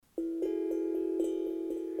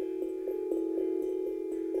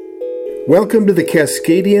Welcome to the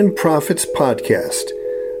Cascadian Prophets Podcast,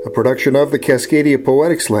 a production of the Cascadia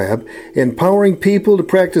Poetics Lab, empowering people to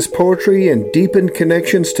practice poetry and deepen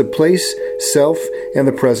connections to place, self, and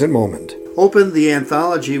the present moment. Open the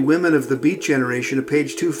anthology Women of the Beat Generation to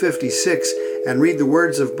page 256 and read the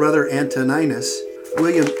words of Brother Antoninus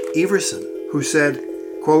William Everson, who said,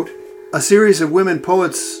 quote, "A series of women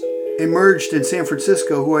poets emerged in San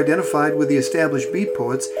Francisco who identified with the established beat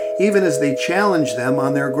poets even as they challenged them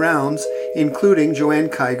on their grounds, including Joanne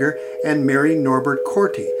Kiger and Mary Norbert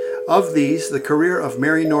Corti. Of these, the career of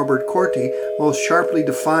Mary Norbert Corti most sharply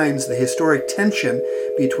defines the historic tension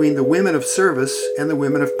between the women of service and the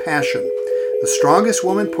women of passion. The strongest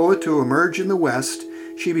woman poet to emerge in the West,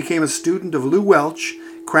 she became a student of Lew Welch,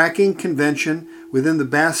 cracking convention within the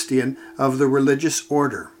bastion of the religious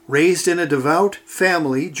order. Raised in a devout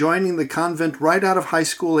family, joining the convent right out of high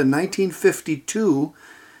school in 1952,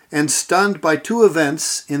 and stunned by two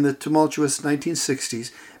events in the tumultuous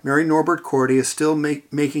 1960s, Mary Norbert Corti is still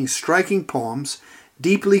making striking poems,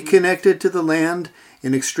 deeply connected to the land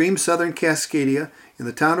in extreme southern Cascadia, in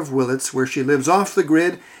the town of Willits, where she lives off the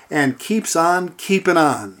grid and keeps on keeping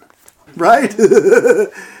on." Right?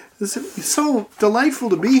 It's so delightful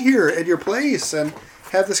to be here at your place and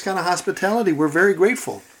have this kind of hospitality. We're very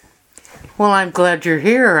grateful. Well, I'm glad you're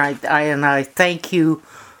here, and I thank you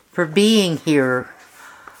for being here.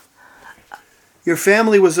 Your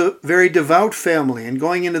family was a very devout family, and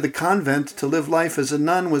going into the convent to live life as a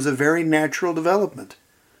nun was a very natural development.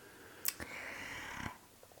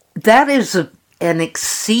 That is an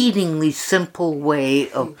exceedingly simple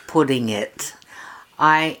way of putting it.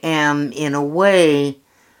 I am, in a way,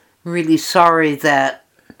 really sorry that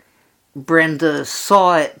Brenda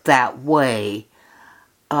saw it that way.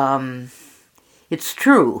 It's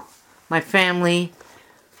true. My family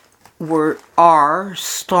are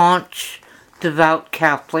staunch, devout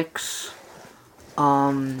Catholics,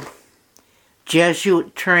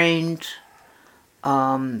 Jesuit trained,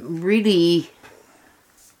 really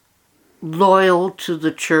loyal to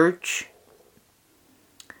the church,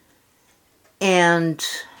 and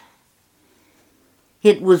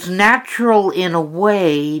it was natural in a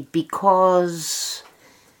way because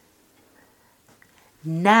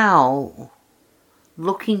now,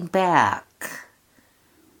 looking back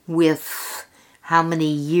with how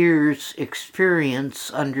many years experience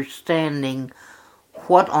understanding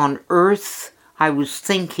what on earth I was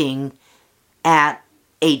thinking at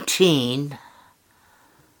 18,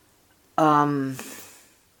 I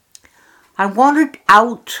wanted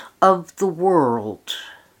out of the world.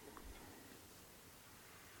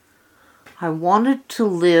 I wanted to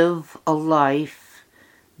live a life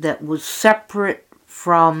that was separate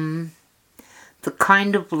from the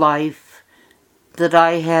kind of life that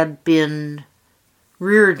I had been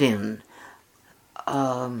reared in.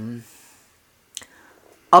 Upper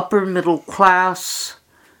middle class,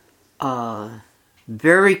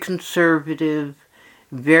 very conservative,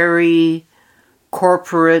 very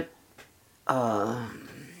corporate,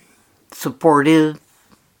 supportive.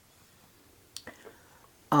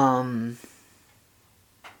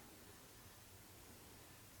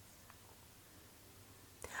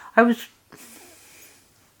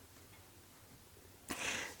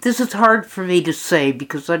 This is hard for me to say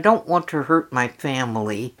because I don't want to hurt my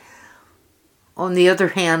family. On the other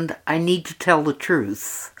hand, I need to tell the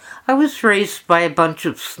truth. I was raised by a bunch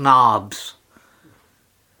of snobs.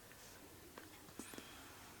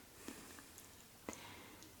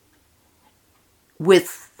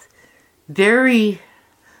 With very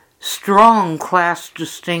strong class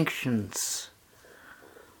distinctions.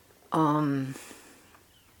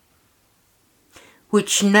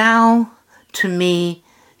 Which now, to me,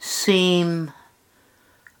 seem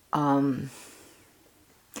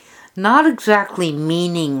not exactly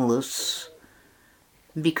meaningless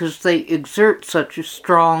because they exert such a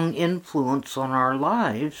strong influence on our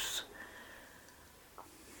lives.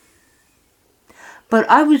 But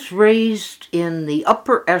I was raised in the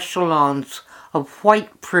upper echelons of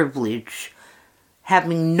white privilege,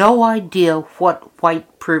 having no idea what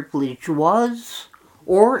white privilege was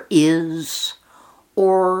or is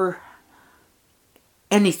or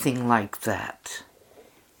anything like that.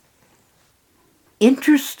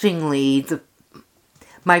 Interestingly,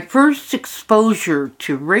 my first exposure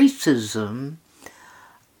to racism,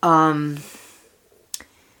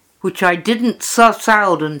 which I didn't suss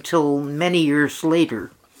out until many years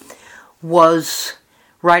later, was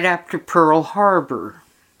right after Pearl Harbor.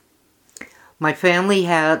 My family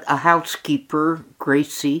had a housekeeper,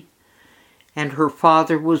 Gracie, and her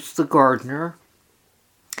father was the gardener.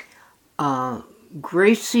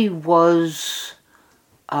 Gracie was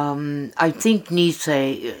I think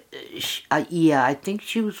Nisei, I think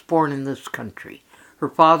she was born in this country. Her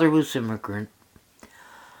father was immigrant.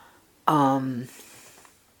 And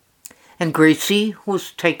Gracie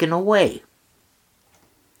was taken away.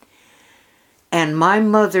 And my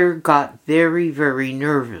mother got very, very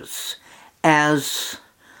nervous. As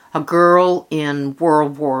a girl in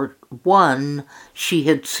World War I, she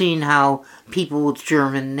had seen how people with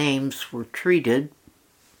German names were treated.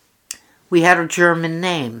 We had a German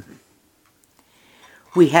name.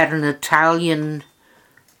 We had an Italian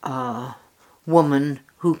woman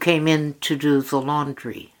who came in to do the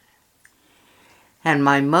laundry. And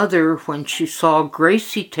my mother, when she saw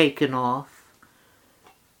Gracie taken off,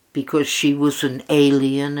 because she was an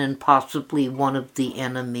alien and possibly one of the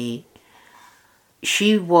enemy,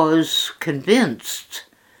 she was convinced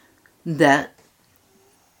that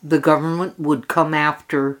the government would come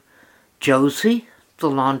after Josie, the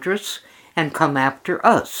laundress, and come after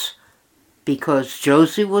us, because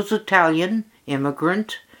Josie was Italian,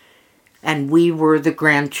 immigrant, and we were the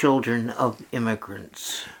grandchildren of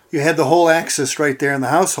immigrants. You had the whole axis right there in the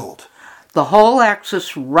household. The whole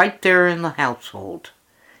axis right there in the household.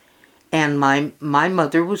 And my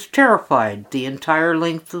mother was terrified the entire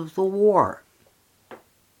length of the war.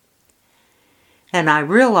 And I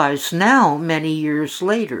realize now, many years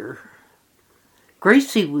later,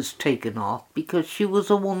 Gracie was taken off because she was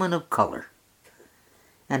a woman of color.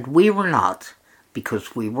 And we were not,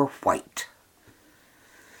 because we were white.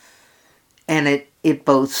 And it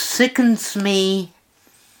both sickens me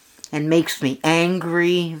and makes me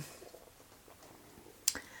angry.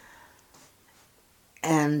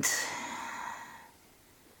 And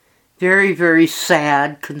very, very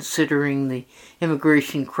sad, considering the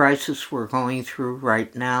immigration crisis we're going through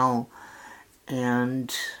right now.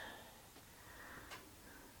 And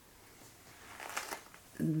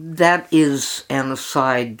that is an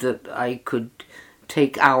aside that I could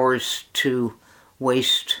take hours to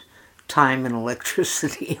waste time and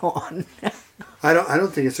electricity on. I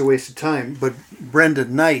don't think it's a waste of time, but Brenda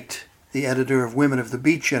Knight, the editor of Women of the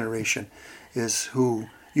Beat Generation, is who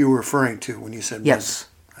you were referring to when you said Brenda. Yes.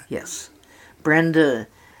 Yes. Brenda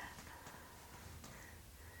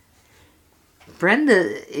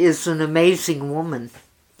is an amazing woman.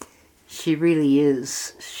 She really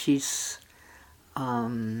is. She's,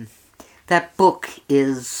 that book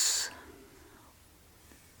is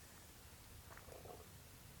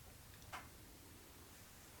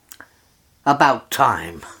about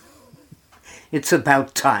time. It's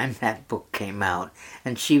about time that book came out,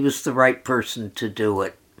 and she was the right person to do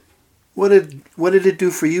it. What did it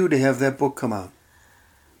do for you to have that book come out?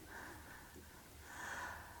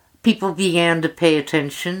 People began to pay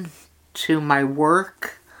attention to my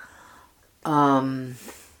work.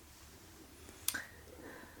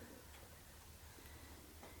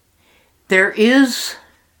 There is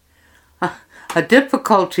a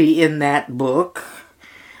difficulty in that book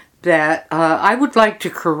that I would like to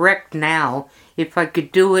correct now. If I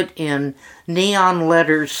could do it in neon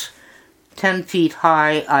letters 10 feet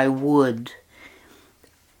high, I would.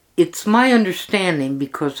 It's my understanding,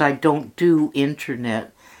 because I don't do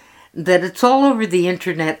internet, that it's all over the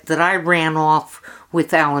internet that I ran off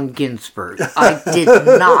with Allen Ginsberg. I did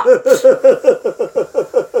not.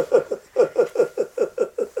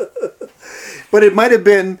 But it might have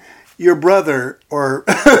been your brother or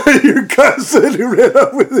your cousin who ran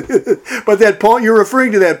off with it. But that poem, you're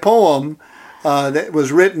referring to that poem that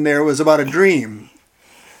was written there, was about a dream.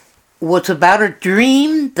 Was about a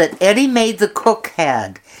dream that Eddie Mae the cook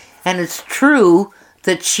had. And it's true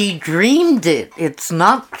that she dreamed it. It's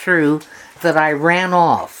not true that I ran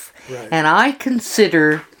off. Right. And I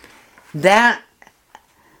consider that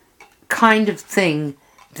kind of thing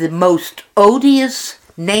the most odious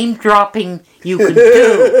name-dropping you could do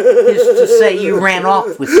is to say you ran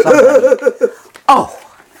off with somebody. Oh,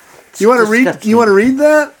 you want to read? You want to read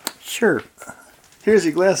that? Sure. Here's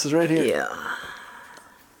your glasses right here. Yeah.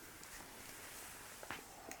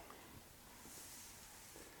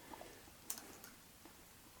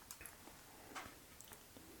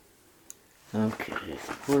 Okay,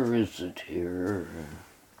 where is it here?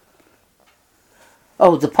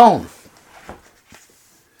 Oh, the poem.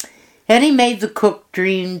 Eddie Mae the cook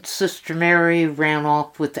dreamed Sister Mary ran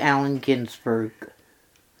off with Allen Ginsberg.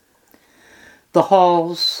 The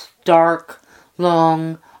halls, dark,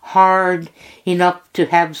 long, hard, enough to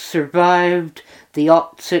have survived the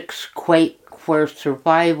 '06 quake, where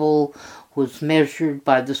survival was measured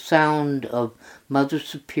by the sound of Mother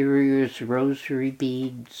Superior's rosary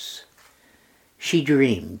beads. She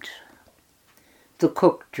dreamed. The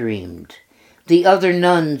cook dreamed. The other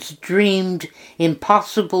nuns dreamed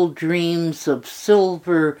impossible dreams of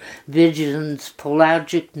silver visions,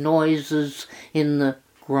 pelagic noises in the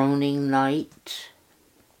groaning night.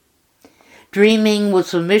 Dreaming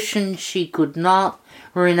was a mission she could not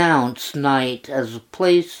renounce, night as a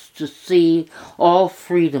place to see all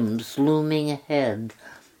freedoms looming ahead,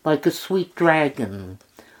 like a sweet dragon,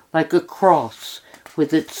 like a cross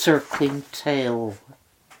with its circling tail.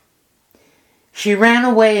 She ran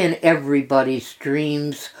away in everybody's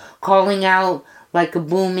dreams, calling out like a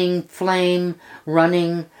booming flame,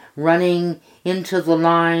 running into the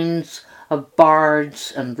lines of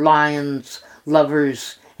bards and lions,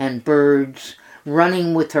 lovers and birds,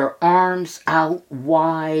 running with her arms out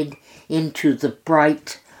wide into the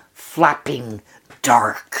bright, flapping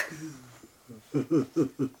dark.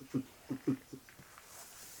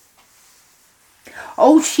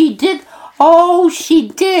 Oh, she did. Oh, she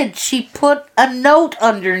did. She put a note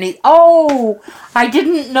underneath. Oh, I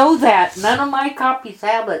didn't know that. None of my copies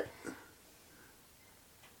have it.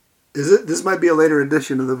 Is it? This might be a later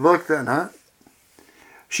edition of the book then, huh?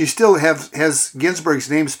 She still has Ginsberg's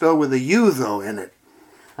name spelled with a U, though, in it.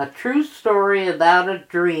 A true story about a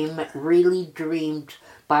dream really dreamed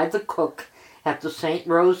by the cook at the St.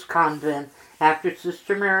 Rose Convent after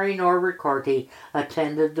Sister Mary Nora Ricordi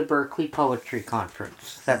attended the Berkeley Poetry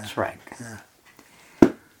Conference. That's right.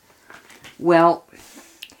 Yeah. Well,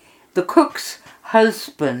 the cook's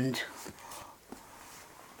husband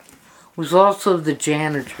was also the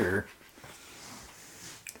janitor,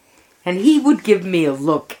 and he would give me a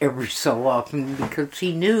look every so often because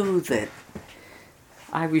he knew that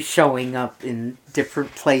I was showing up in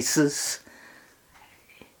different places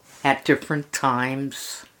at different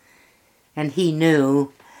times. And he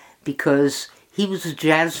knew because he was a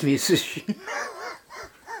jazz musician.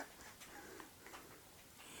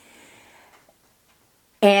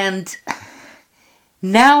 And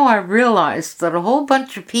now I realize that a whole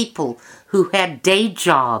bunch of people who had day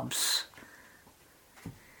jobs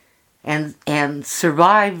and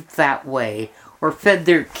survived that way or fed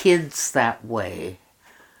their kids that way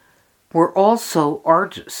were also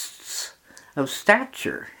artists of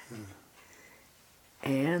stature.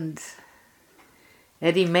 And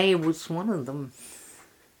Eddie May was one of them.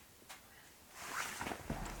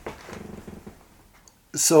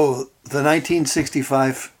 So the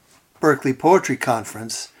 1965 Berkeley Poetry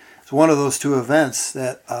Conference is one of those two events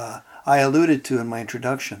that I alluded to in my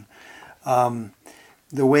introduction.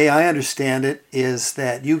 The way I understand it is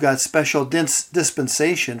that you got special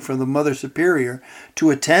dispensation from the Mother Superior to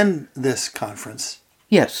attend this conference.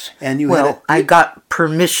 Yes. And you I got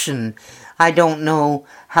permission. I don't know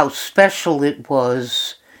how special it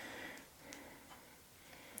was.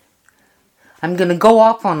 I'm going to go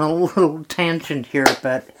off on a little tangent here,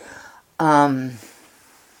 but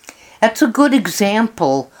that's a good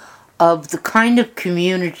example of the kind of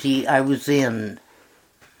community I was in.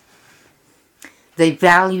 They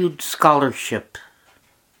valued scholarship.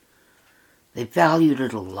 They valued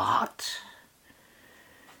it a lot.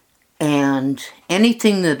 And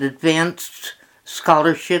anything that advanced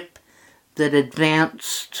scholarship, that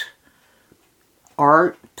advanced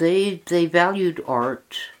art, they valued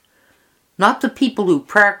art. Not the people who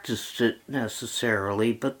practiced it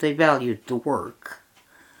necessarily, but they valued the work.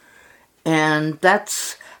 And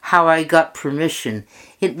that's how I got permission.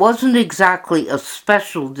 It wasn't exactly a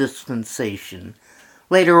special dispensation.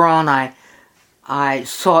 Later on, I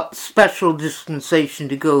sought special dispensation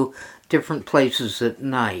to go different places at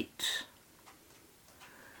night.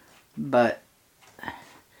 But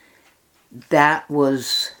that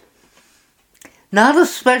was not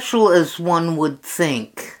as special as one would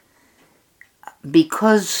think,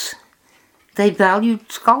 because they valued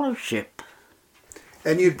scholarship.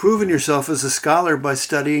 And you'd proven yourself as a scholar by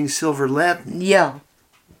studying Silver Latin. Yeah.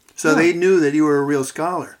 So they knew that you were a real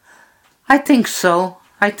scholar. I think so.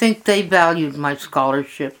 I think they valued my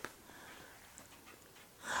scholarship.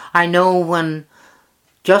 I know when,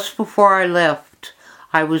 just before I left,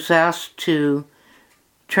 I was asked to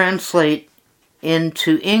translate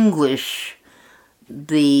into English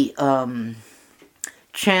the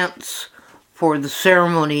chants for the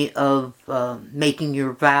ceremony of making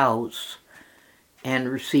your vows and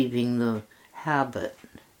receiving the habit,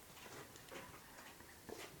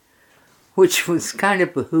 which was kind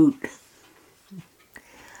of a hoot.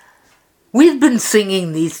 We've been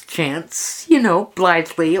singing these chants,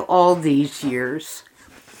 blithely all these years.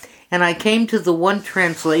 And I came to the one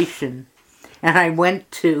translation, and I went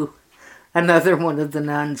to another one of the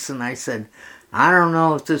nuns, and I said, I don't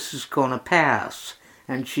know if this is going to pass.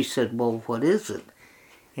 And she said, well, what is it?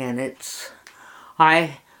 And it's,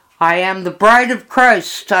 I I am the bride of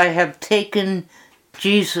Christ. I have taken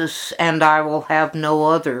Jesus, and I will have no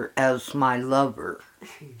other as my lover.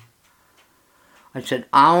 I said,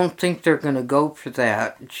 I don't think they're going to go for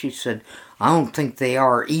that. And she said, I don't think they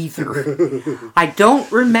are either. I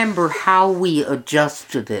don't remember how we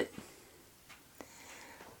adjusted it.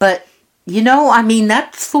 But,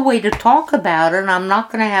 that's the way to talk about it. I'm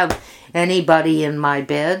not going to have anybody in my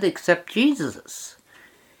bed except Jesus.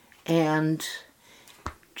 And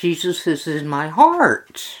Jesus is in my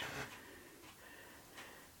heart.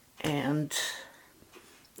 And,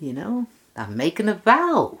 I'm making a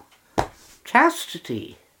vow.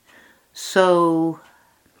 Chastity. So,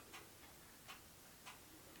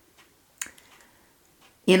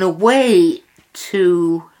 in a way,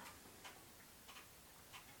 to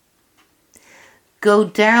go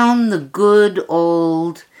down the good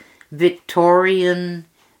old Victorian,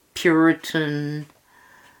 Puritan,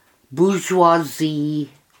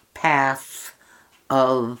 bourgeoisie path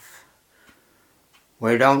of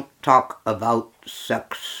we don't talk about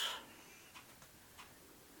sex.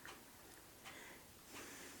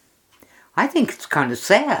 I think it's kind of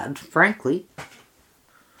sad, frankly.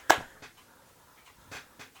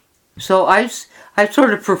 So I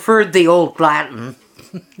sort of preferred the old Latin.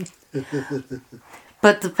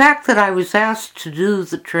 But the fact that I was asked to do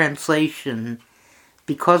the translation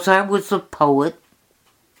because I was a poet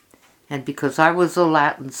and because I was a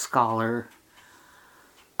Latin scholar,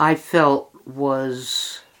 I felt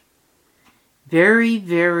was very,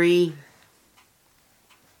 very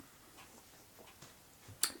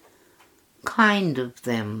kind of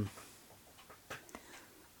them.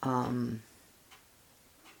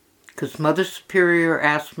 Because Mother Superior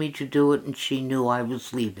asked me to do it and she knew I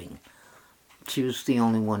was leaving. She was the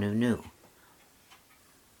only one who knew.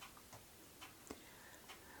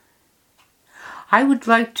 I would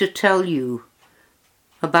like to tell you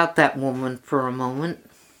about that woman for a moment.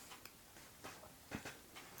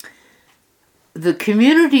 The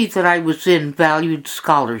community that I was in valued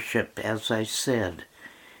scholarship, as I said.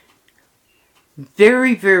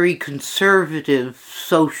 Very, very conservative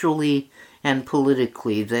socially and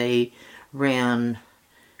politically. They ran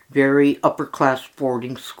very upper-class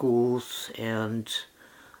boarding schools and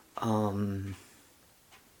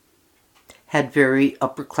had very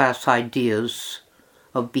upper-class ideas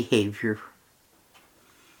of behavior.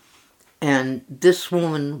 And this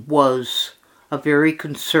woman was a very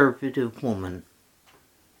conservative woman.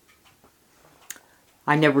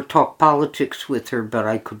 I never talked politics with her, but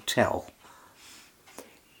I could tell.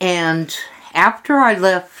 And after I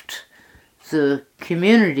left the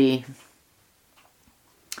community,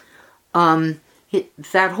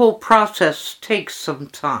 that whole process takes some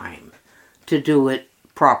time to do it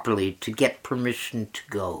properly, to get permission to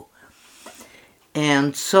go.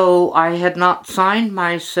 And so I had not signed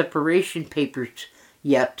my separation papers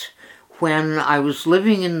yet when I was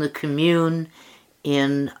living in the commune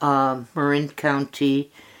in Marin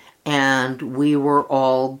County, and we were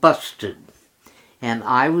all busted. And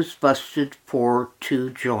I was busted for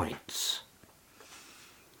 2 joints.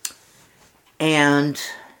 And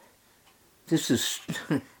this is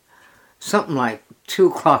something like 2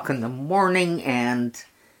 o'clock in the morning, and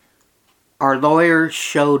our lawyer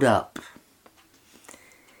showed up.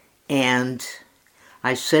 And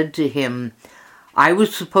I said to him, I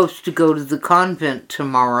was supposed to go to the convent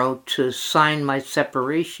tomorrow to sign my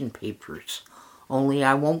separation papers, only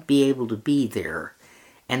I won't be able to be there.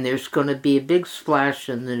 And there's going to be a big splash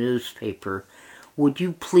in the newspaper. Would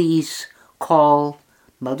you please call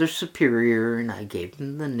Mother Superior, and I gave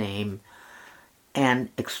him the name, and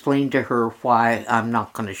explain to her why I'm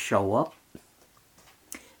not going to show up?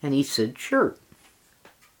 And he said, sure.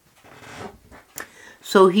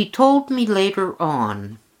 So he told me later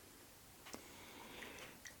on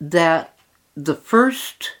that the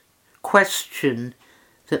first question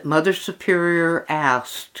that Mother Superior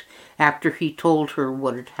asked after he told her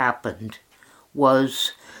what had happened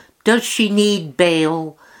was, does she need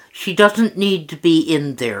bail? She doesn't need to be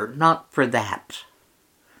in there, not for that.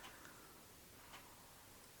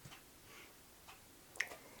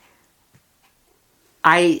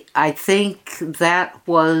 I think that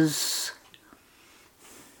was,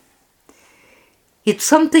 it's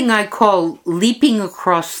something I call leaping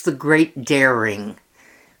across the great daring.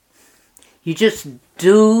 You just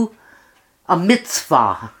do a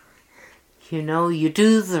mitzvah. You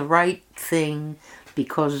do the right thing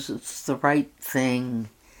because it's the right thing,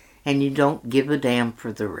 and you don't give a damn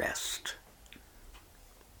for the rest.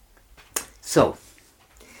 So,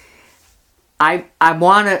 I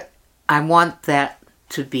want that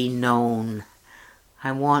to be known.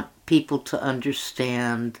 I want people to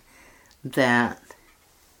understand that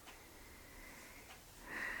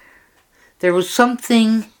there was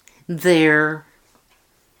something there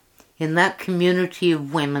in that community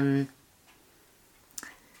of women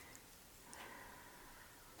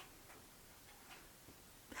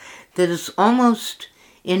that is almost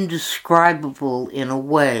indescribable in a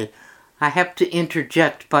way. I have to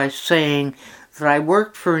interject by saying that I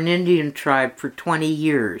worked for an Indian tribe for 20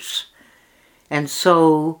 years. And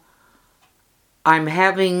so I'm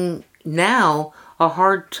having now a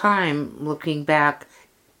hard time looking back,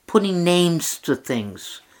 putting names to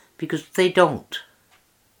things, because they don't.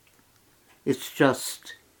 It's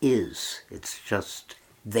just is. It's just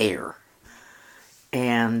there.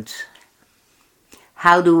 And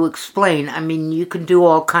how to explain? I mean, you can do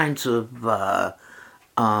all kinds of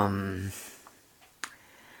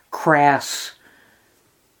crass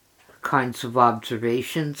kinds of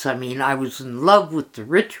observations. I mean, I was in love with the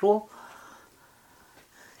ritual.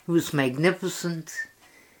 It was magnificent.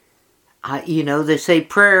 They say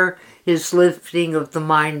prayer is lifting of the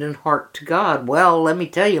mind and heart to God. Well, let me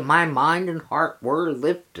tell you, my mind and heart were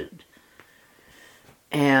lifted.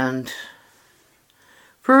 And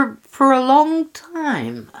for a long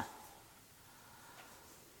time.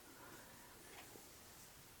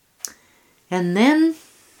 And then,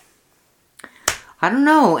 I don't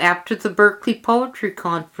know, after the Berkeley Poetry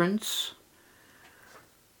Conference,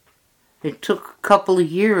 it took a couple of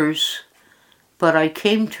years, but I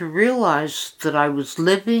came to realize that I was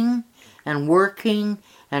living and working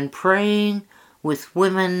and praying with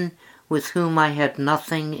women with whom I had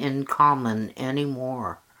nothing in common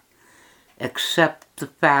anymore, except the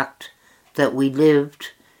fact that we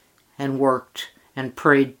lived and worked and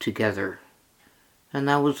prayed together. And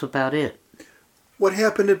that was about it. What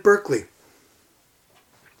happened at Berkeley?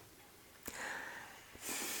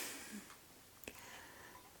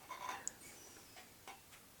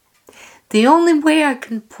 The only way I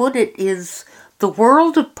can put it is the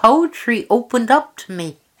world of poetry opened up to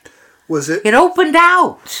me. Was it? It opened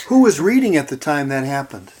out. Who was reading at the time that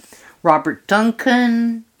happened? Robert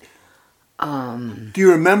Duncan. Do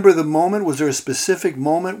you remember the moment? Was there a specific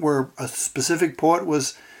moment where a specific poet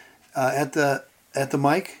was at the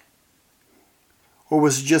mic? Or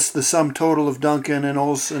was it just the sum total of Duncan and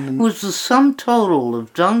Olson? It was the sum total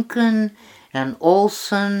of Duncan and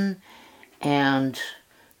Olson and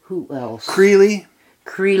who else? Creeley.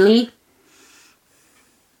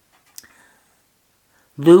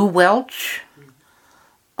 Lou Welch.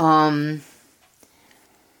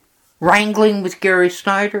 Wrangling with Gary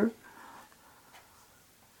Snyder.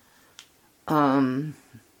 Who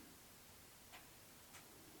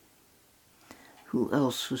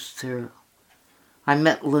else was there? I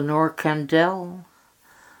met Lenore Kandel.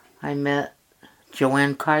 I met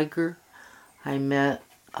Joanne Kiger. I met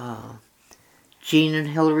Jean and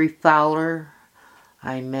Hilary Fowler.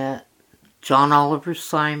 I met John Oliver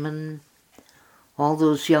Simon. All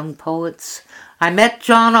those young poets. I met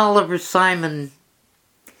John Oliver Simon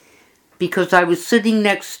because I was sitting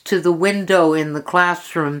next to the window in the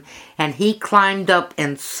classroom, and he climbed up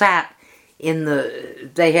and sat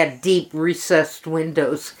they had deep recessed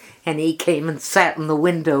windows, and he came and sat in the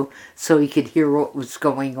window so he could hear what was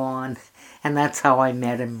going on. And that's how I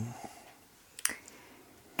met him.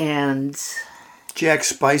 And Jack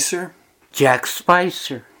Spicer.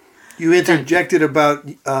 You interjected about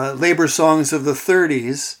labor songs of the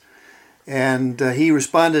 30s, and he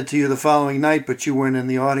responded to you the following night, but you weren't in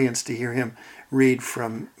the audience to hear him read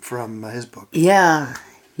from his book. Yeah.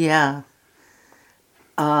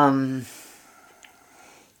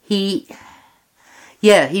 He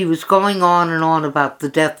was going on and on about the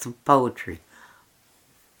death of poetry.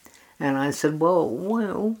 And I said, well,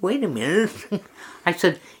 wait a minute. I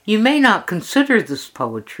said, you may not consider this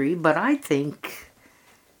poetry, but I think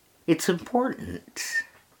it's important.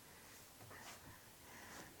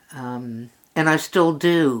 And I still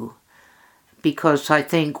do, because I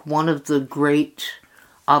think one of the great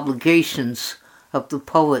obligations of the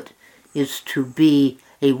poet is to be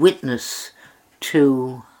a witness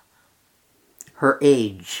to her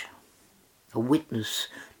age, a witness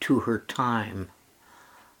to her time,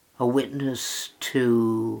 a witness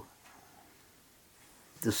to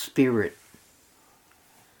the spirit.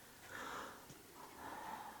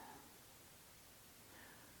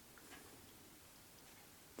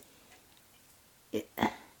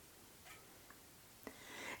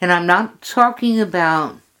 And I'm not talking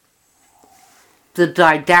about the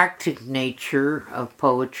didactic nature of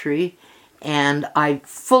poetry, and I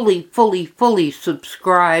fully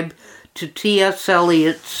subscribe to T.S.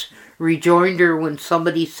 Eliot's rejoinder when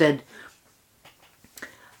somebody said,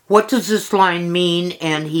 what does this line mean?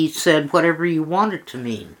 And he said, whatever you want it to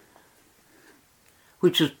mean.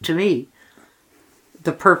 Which is, to me,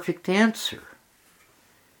 the perfect answer.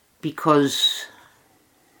 Because,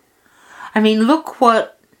 I mean, look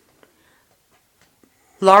what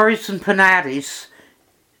Lares and Penates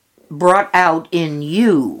brought out in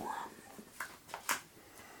you.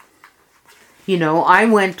 You know, I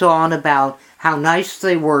went on about how nice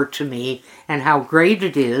they were to me and how great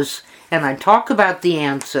it is, and I talk about the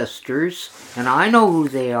ancestors, and I know who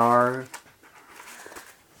they are,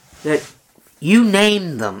 that you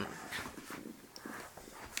name them.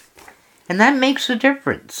 And that makes a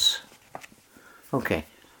difference. Okay.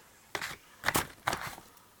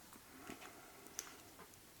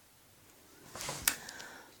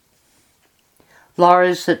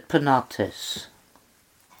 Lares et Penates.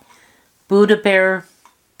 Buddha Bear,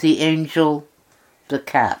 the angel, the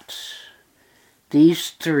cat.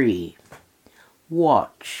 These three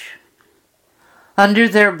watch. Under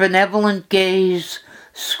their benevolent gaze,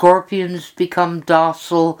 scorpions become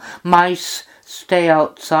docile, mice stay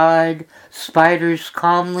outside, spiders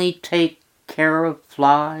calmly take care of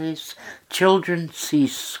flies, children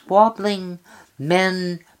cease squabbling,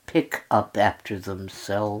 men pick up after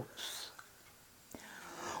themselves.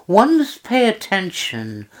 One must pay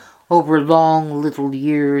attention over long little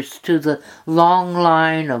years to the long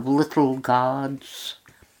line of little gods,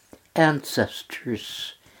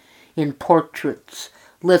 ancestors, in portraits,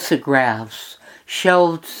 lithographs,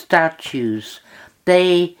 shelved statues.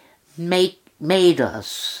 They made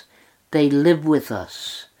us. They live with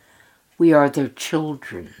us. We are their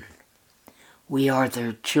children. We are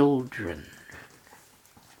their children.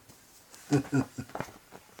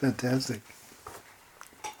 Fantastic.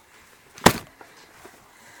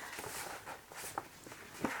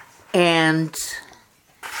 And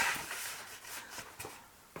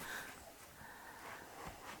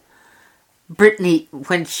Brittany,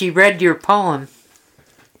 when she read your poem,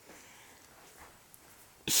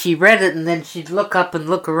 she read it and then she'd look up and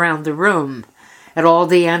look around the room at all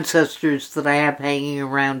the ancestors that I have hanging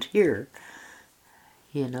around here.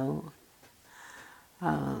 You know.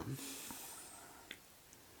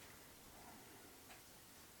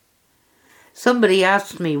 Somebody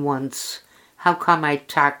asked me once, how come I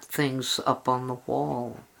tacked things up on the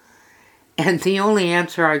wall? And the only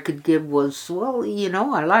answer I could give was, well, you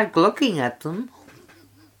know, I like looking at them.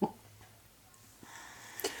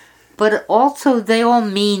 But also, they all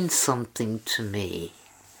mean something to me.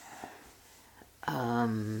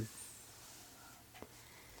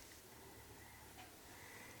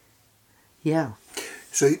 Yeah.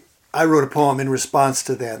 So I wrote a poem in response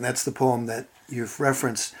to that, and that's the poem that you've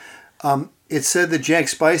referenced. It said that Jack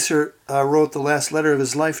Spicer wrote the last letter of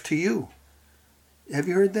his life to you. Have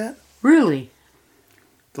you heard that? Really?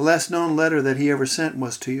 The last known letter that he ever sent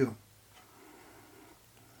was to you.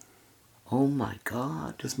 Oh my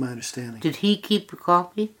God. That's my understanding. Did he keep a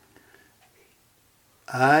copy?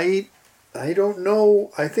 I don't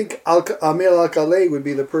know. I think Amir Al-Khalei would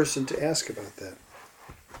be the person to ask about that.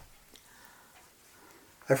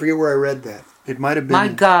 I forget where I read that. It might have been... My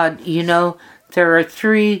God, you know, there are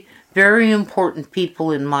 3 very important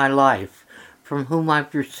people in my life from whom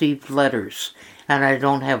I've received letters, and I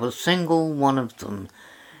don't have a single one of them.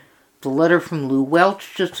 The letter from Lou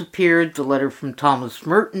Welch disappeared, the letter from Thomas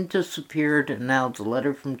Merton disappeared, and now the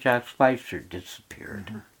letter from Jack Spicer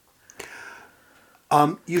disappeared.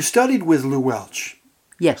 You studied with Lou Welch.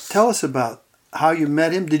 Yes. Tell us about how you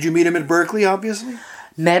met him. Did you meet him at Berkeley, obviously?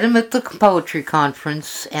 Met him at the poetry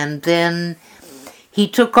conference, and then he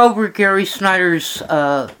took over Gary Snyder's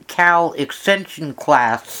Cal Extension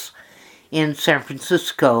class in San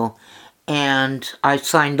Francisco, and I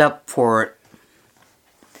signed up for it,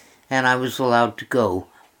 and I was allowed to go.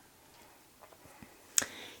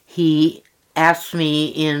 He asked me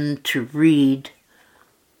in to read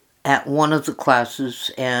at one of the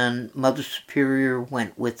classes, and Mother Superior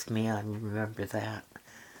went with me. I remember that.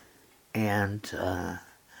 And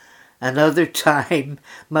another time,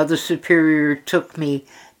 Mother Superior took me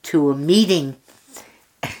to a meeting,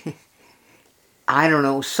 I don't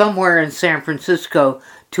know, somewhere in San Francisco,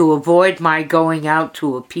 to avoid my going out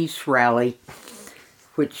to a peace rally,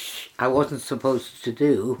 which I wasn't supposed to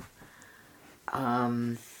do.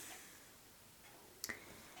 And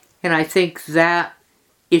I think that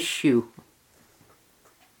issue,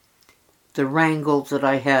 the wrangle that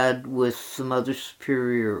I had with the Mother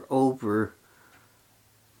Superior over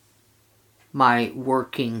my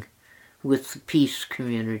working with the peace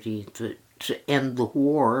community to end the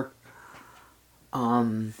war,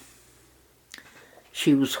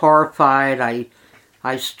 she was horrified.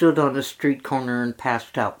 I stood on a street corner and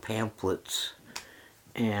passed out pamphlets,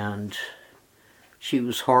 and she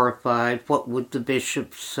was horrified. What would the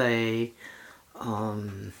bishops say?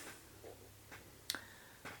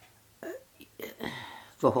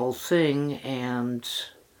 the whole thing, and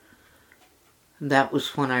that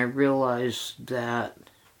was when I realized that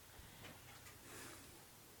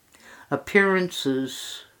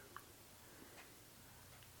appearances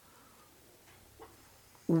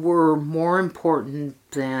were more important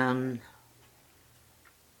than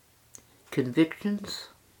convictions,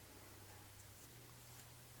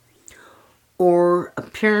 or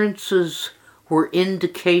appearances were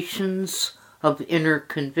indications of inner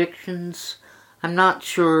convictions. I'm not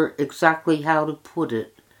sure exactly how to put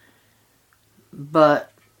it,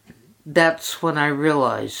 but that's when I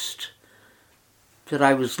realized that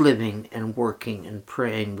I was living and working and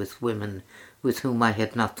praying with women with whom I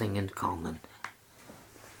had nothing in common.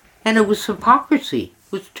 And it was hypocrisy.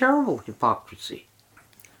 It was terrible hypocrisy.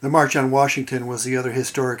 The March on Washington was the other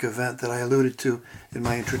historic event that I alluded to in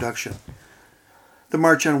my introduction. The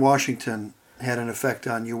March on Washington had an effect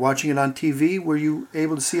on you. Watching it on TV, were you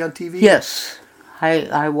able to see on TV? Yes,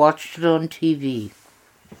 I watched it on TV.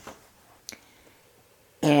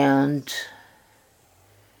 And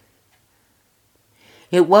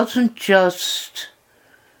it wasn't just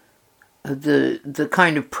the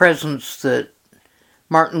kind of presence that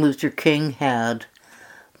Martin Luther King had,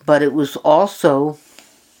 but it was also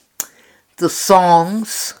the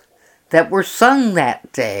songs that were sung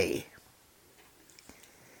that day.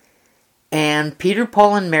 And Peter,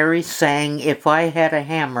 Paul, and Mary sang If I Had a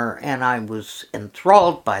Hammer, and I was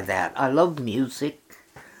enthralled by that. I love music.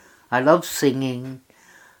 I love singing.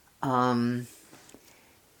 And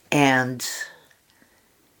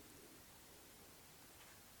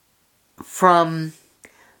from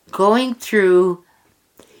going through,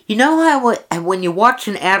 you know how when you watch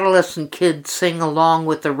an adolescent kid sing along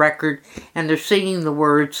with the record and they're singing the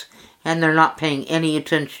words and they're not paying any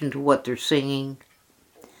attention to what they're singing?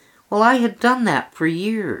 Well, I had done that for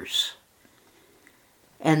years.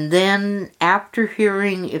 And then after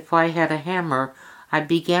hearing If I Had a Hammer, I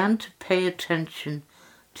began to pay attention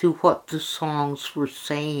to what the songs were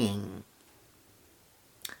saying.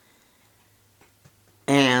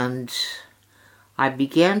 And I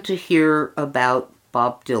began to hear about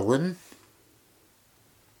Bob Dylan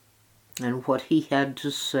and what he had to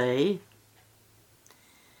say.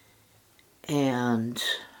 And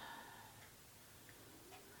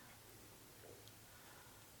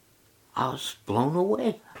I was blown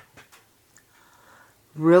away,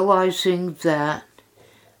 realizing that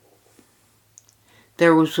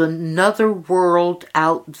there was another world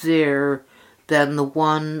out there than the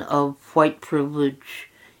one of white privilege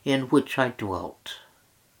in which I dwelt.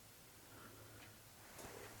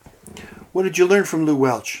 What did you learn from Lou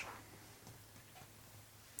Welch?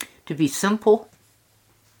 To be simple,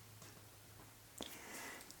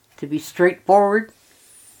 to be straightforward,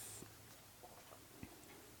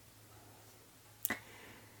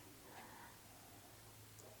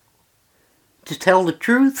 to tell the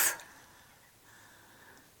truth,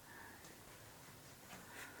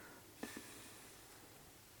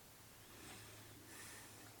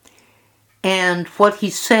 and what he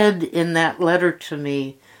said in that letter to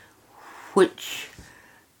me, which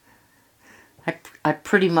I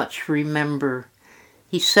pretty much remember.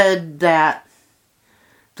 He said that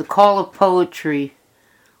the call of poetry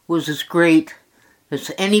was as great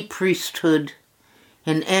as any priesthood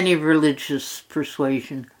in any religious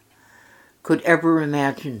persuasion could ever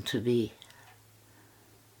imagine to be.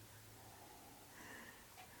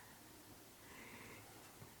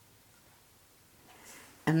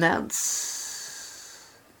 And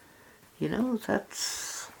that's,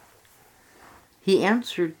 he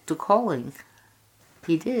answered the calling.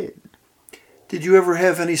 He did. Did you ever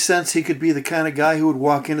have any sense he could be the kind of guy who would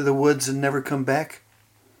walk into the woods and never come back?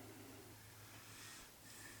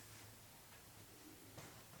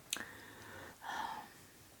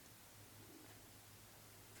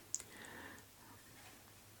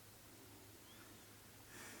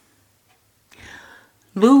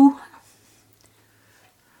 Lou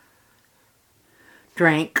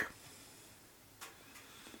drank.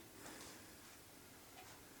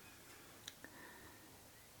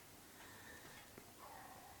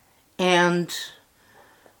 And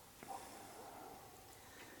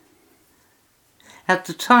at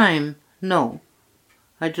the time, no,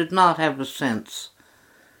 I did not have a sense.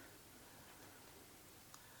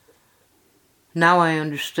 Now I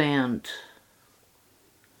understand.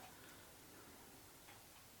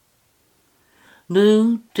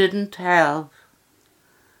 Lou didn't have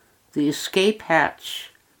the escape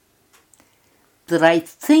hatch that I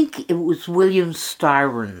think it was William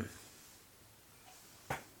Styron,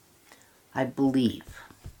 I believe.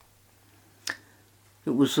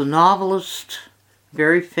 It was a novelist,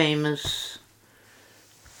 very famous,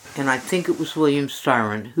 and I think it was William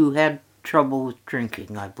Styron, who had trouble with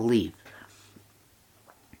drinking, I believe.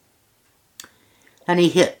 And he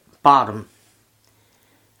hit bottom.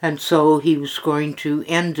 And so he was going to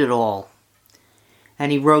end it all.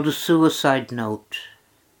 And he wrote a suicide note.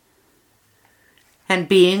 And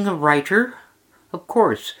being a writer, of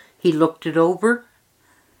course, he looked it over.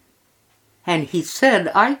 And he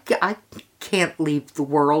said, I can't leave the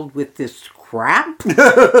world with this crap.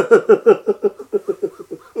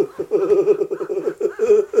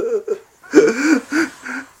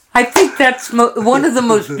 I think that's one of the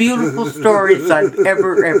most beautiful stories I've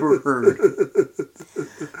ever heard.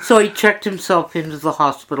 So he checked himself into the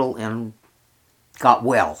hospital and got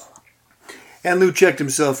well. And Lou checked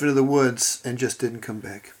himself into the woods and just didn't come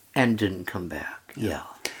back. And didn't come back, yeah.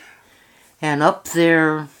 And up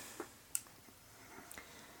there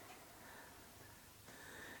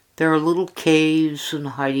are little caves and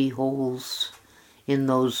hidey holes in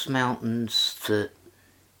those mountains that,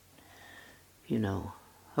 you know,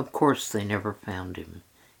 of course they never found him.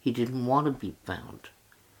 He didn't want to be found.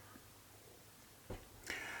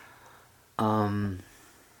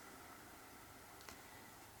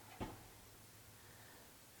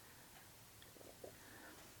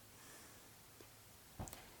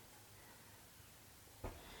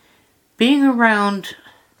 Being around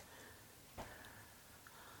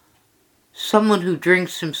someone who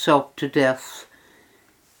drinks himself to death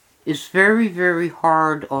is very, very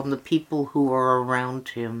hard on the people who are around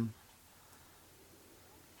him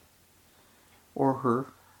or her.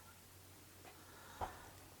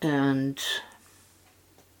 And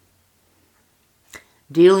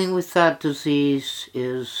dealing with that disease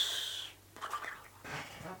is,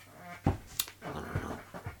 I don't know.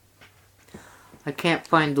 I can't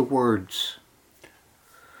find the words.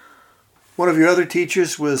 One of your other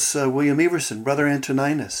teachers was William Everson, Brother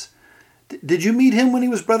Antoninus. Did you meet him when he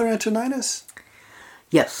was Brother Antoninus?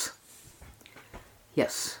 Yes.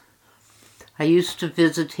 Yes. I used to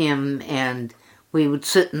visit him, and we would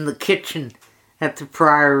sit in the kitchen at the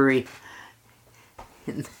Priory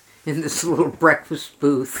in this little breakfast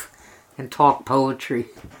booth and talk poetry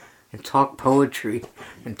and talk poetry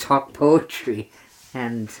and talk poetry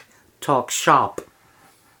and talk shop.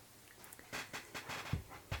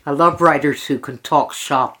 I love writers who can talk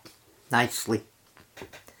shop nicely.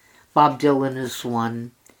 Bob Dylan is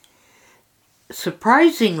one.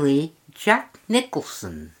 Surprisingly, Jack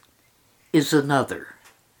Nicholson is another.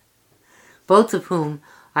 Both of whom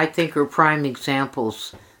I think are prime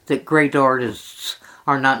examples that great artists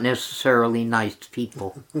are not necessarily nice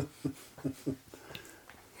people.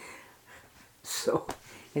 So,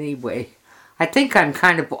 anyway, I think I'm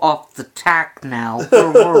kind of off the tack now.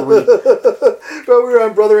 Where were we? Well, we were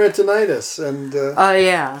on Brother Antoninus, and Oh,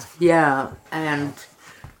 yeah, and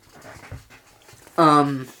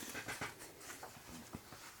and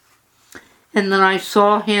then I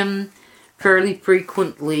saw him fairly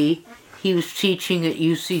frequently. He was teaching at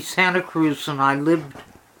UC Santa Cruz, and I lived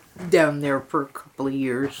down there for a couple of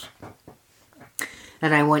years.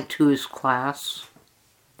 And I went to his class,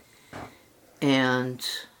 and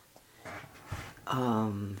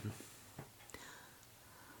I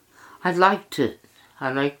liked it.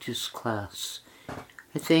 I liked his class.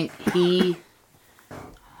 I think he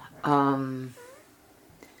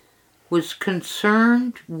was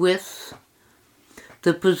concerned with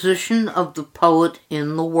the position of the poet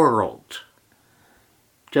in the world,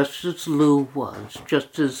 just as Lou was,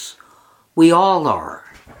 just as we all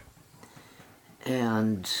are.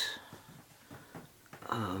 And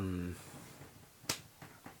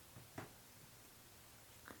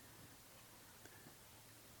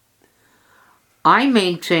I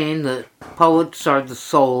maintain that poets are the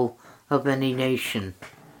soul of any nation.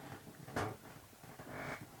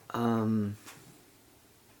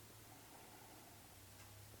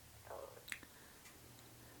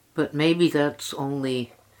 But maybe that's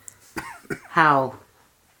only how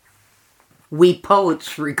we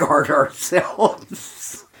poets regard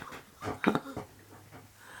ourselves. I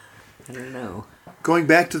don't know. Going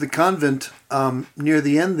back to the convent, near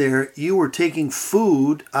the end there, you were taking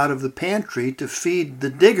food out of the pantry to feed the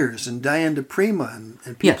diggers and Diane de Prima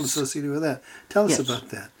and people associated with that. Tell us about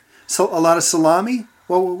that. So a lot of salami?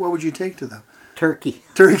 What would you take to them? Turkey.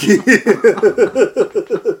 Turkey.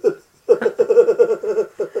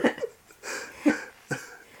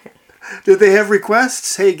 Did they have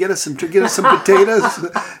requests? Hey, get us some potatoes.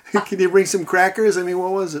 Can you bring some crackers? I mean,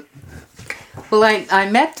 what was it? Well, I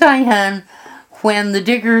met Diane when the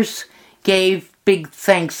diggers gave big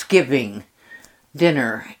Thanksgiving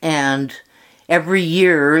dinner, and every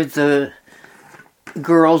year the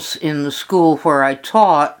girls in the school where I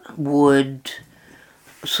taught would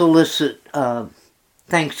solicit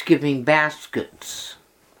Thanksgiving baskets.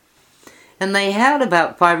 And they had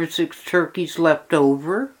about 5 or 6 turkeys left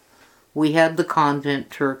over. We had the convent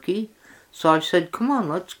turkey. So I said, come on,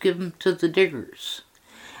 let's give them to the diggers.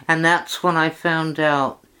 And that's when I found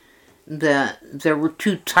out that there were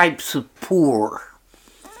 2 types of poor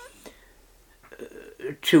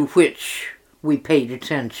to which we paid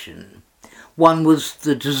attention. One was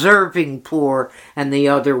the deserving poor, and the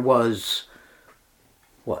other was,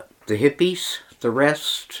 the hippies, the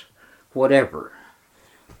rest, whatever.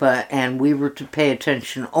 And we were to pay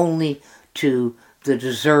attention only to the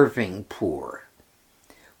deserving poor,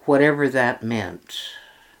 whatever that meant.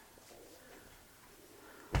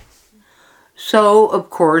 So, of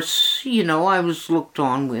course, I was looked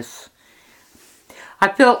on with... I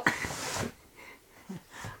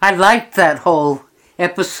liked that whole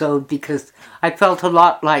episode because I felt a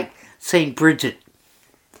lot like St. Bridget.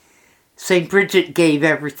 St. Bridget gave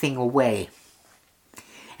everything away.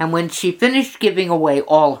 And when she finished giving away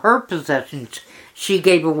all her possessions, she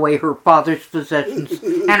gave away her father's possessions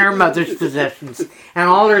and her mother's possessions and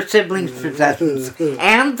all her siblings' possessions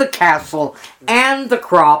and the castle and the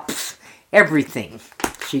crops, everything.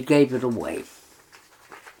 She gave it away.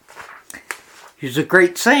 She was a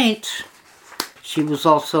great saint. She was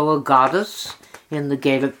also a goddess in the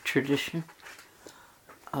Gaelic tradition,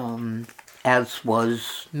 as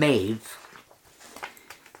was Maeve,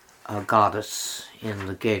 a goddess in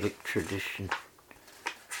the Gaelic tradition.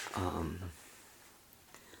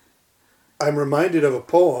 I'm reminded of a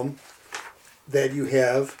poem that you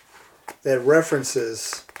have that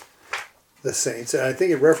references the saints, and I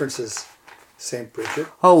think it references St. Bridget.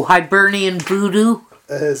 Oh, Hibernian Voodoo?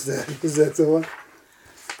 Is that the one?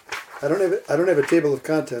 I don't have a table of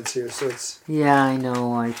contents here, so it's... Yeah, I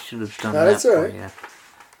know. I should have done that that's all right. for you.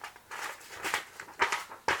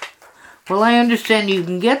 Well, I understand you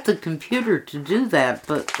can get the computer to do that,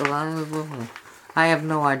 but I have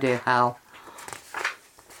no idea how.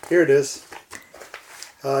 Here it is.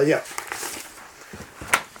 Yeah.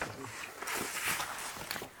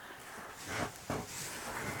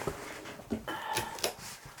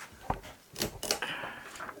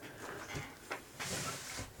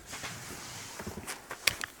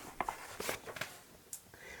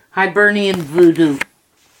 Hibernian Voodoo.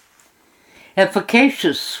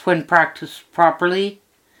 Efficacious when practiced properly,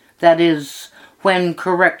 that is, when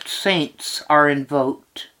correct saints are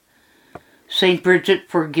invoked. Saint Bridget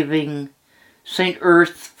for giving, Saint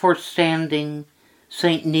Earth for standing,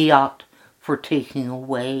 Saint Neot for taking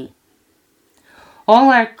away. All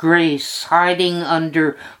that grace hiding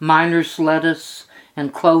under miner's lettuce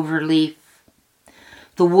and clover leaf,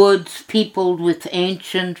 the woods peopled with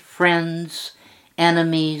ancient friends,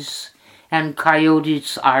 enemies, and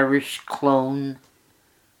Coyote's Irish clone.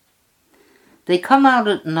 They come out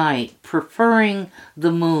at night, preferring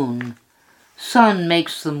the moon. Sun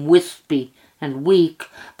makes them wispy and weak,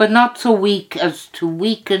 but not so weak as to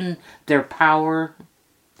weaken their power,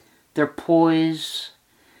 their poise,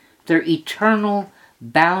 their eternal,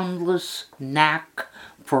 boundless knack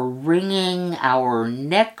for wringing our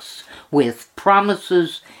necks with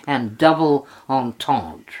promises and double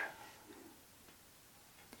entendre.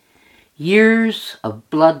 Years of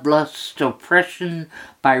bloodlust oppression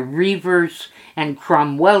by reavers and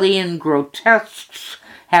Cromwellian grotesques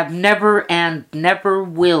have never and never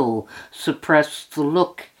will suppress the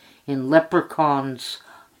look in leprechauns'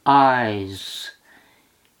 eyes.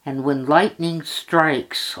 And when lightning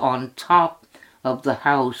strikes on top of the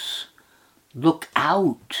house, look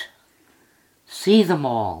out. See them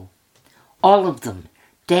all of them,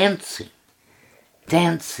 dancing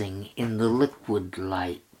in the liquid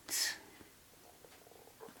light.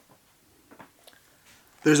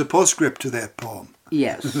 There's a postscript to that poem.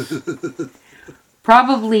 Yes.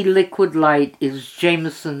 Probably liquid light is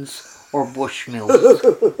Jameson's or Bushmills.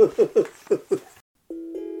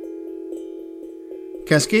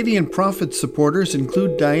 Cascadian Prophet supporters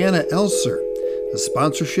include Diana Elser, a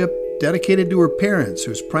sponsorship dedicated to her parents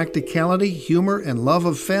whose practicality, humor, and love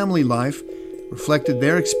of family life reflected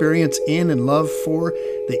their experience in and love for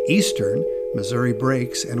the eastern Missouri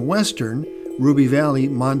Breaks and western Ruby Valley,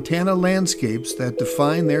 Montana landscapes that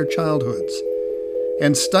define their childhoods.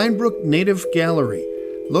 And Steinbrook Native Gallery,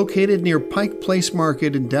 located near Pike Place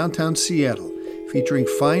Market in downtown Seattle, featuring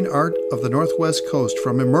fine art of the Northwest Coast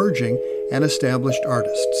from emerging and established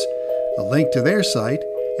artists. A link to their site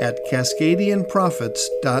at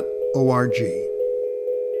cascadianprophets.org.